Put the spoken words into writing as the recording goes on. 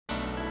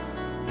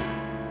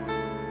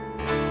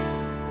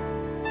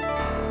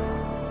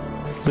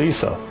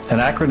LESA, an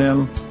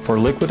acronym for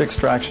Liquid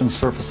Extraction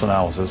Surface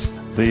Analysis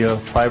via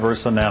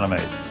TriVersa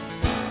NanoMate.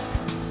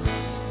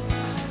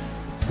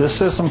 This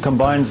system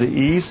combines the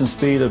ease and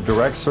speed of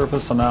direct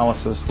surface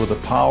analysis with the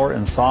power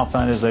and soft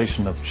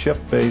ionization of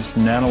chip-based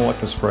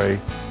nanoelectrospray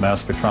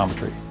mass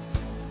spectrometry.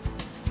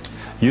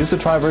 Use the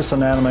TriVersa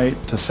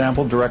NanoMate to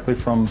sample directly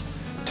from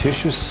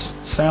tissue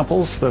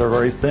samples that are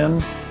very thin,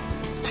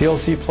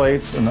 TLC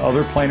plates and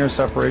other planar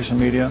separation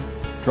media,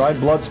 dried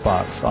blood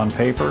spots on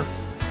paper,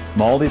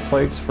 MALDI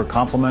plates for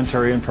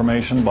complementary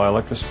information by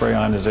electrospray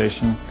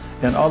ionization,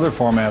 and other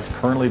formats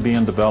currently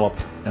being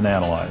developed and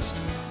analyzed.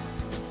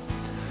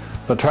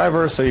 The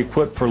TriVersa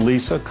equipped for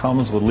LESA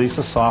comes with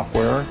LESA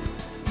software,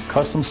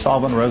 custom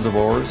solvent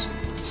reservoirs,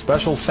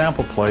 special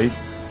sample plate,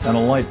 and a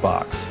light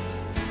box.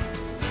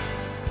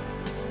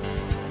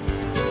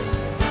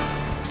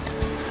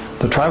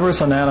 The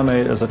TriVersa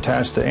NanoMate is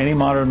attached to any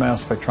modern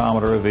mass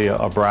spectrometer via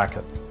a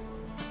bracket.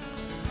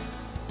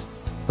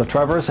 The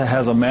TriVersa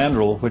has a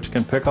mandrel which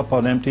can pick up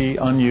an empty,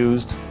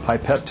 unused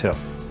pipette tip.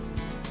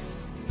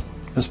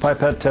 This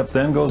pipette tip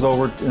then goes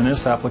over in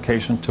this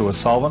application to a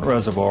solvent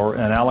reservoir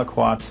and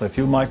aliquots a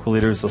few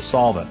microliters of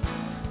solvent.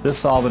 This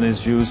solvent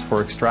is used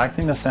for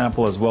extracting the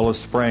sample as well as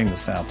spraying the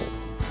sample.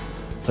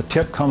 The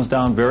tip comes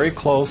down very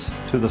close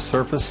to the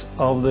surface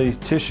of the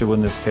tissue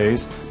in this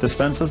case,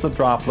 dispenses the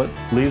droplet,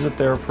 leaves it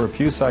there for a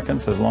few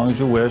seconds as long as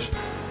you wish,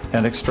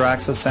 and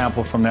extracts a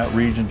sample from that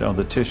region of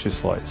the tissue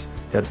slice.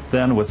 It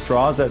then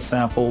withdraws that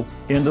sample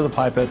into the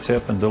pipette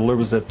tip and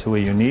delivers it to a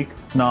unique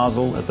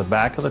nozzle at the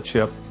back of the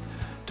chip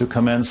to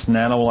commence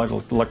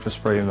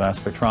nanoelectrospray mass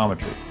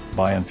spectrometry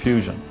by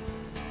infusion.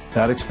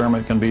 That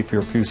experiment can be for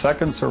a few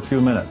seconds or a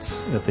few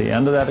minutes. At the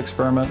end of that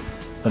experiment,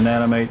 the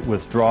NanoMate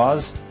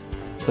withdraws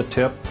the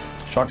tip,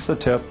 shucks the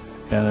tip,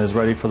 and is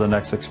ready for the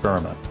next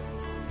experiment.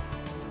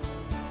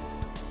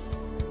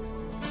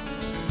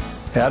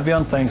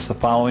 Advion thanks the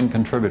following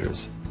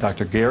contributors: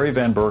 Dr. Gary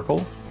Van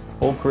Berkel,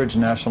 Oak Ridge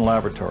National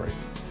Laboratory;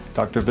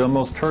 Dr.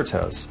 Vilmos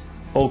Curtez,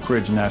 Oak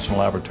Ridge National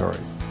Laboratory;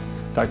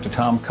 Dr.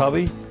 Tom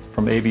Covey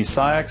from AB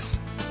Science,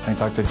 and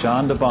Dr.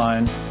 John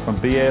Devine from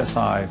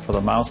BASI for the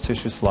mouse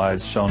tissue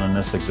slides shown in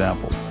this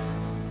example.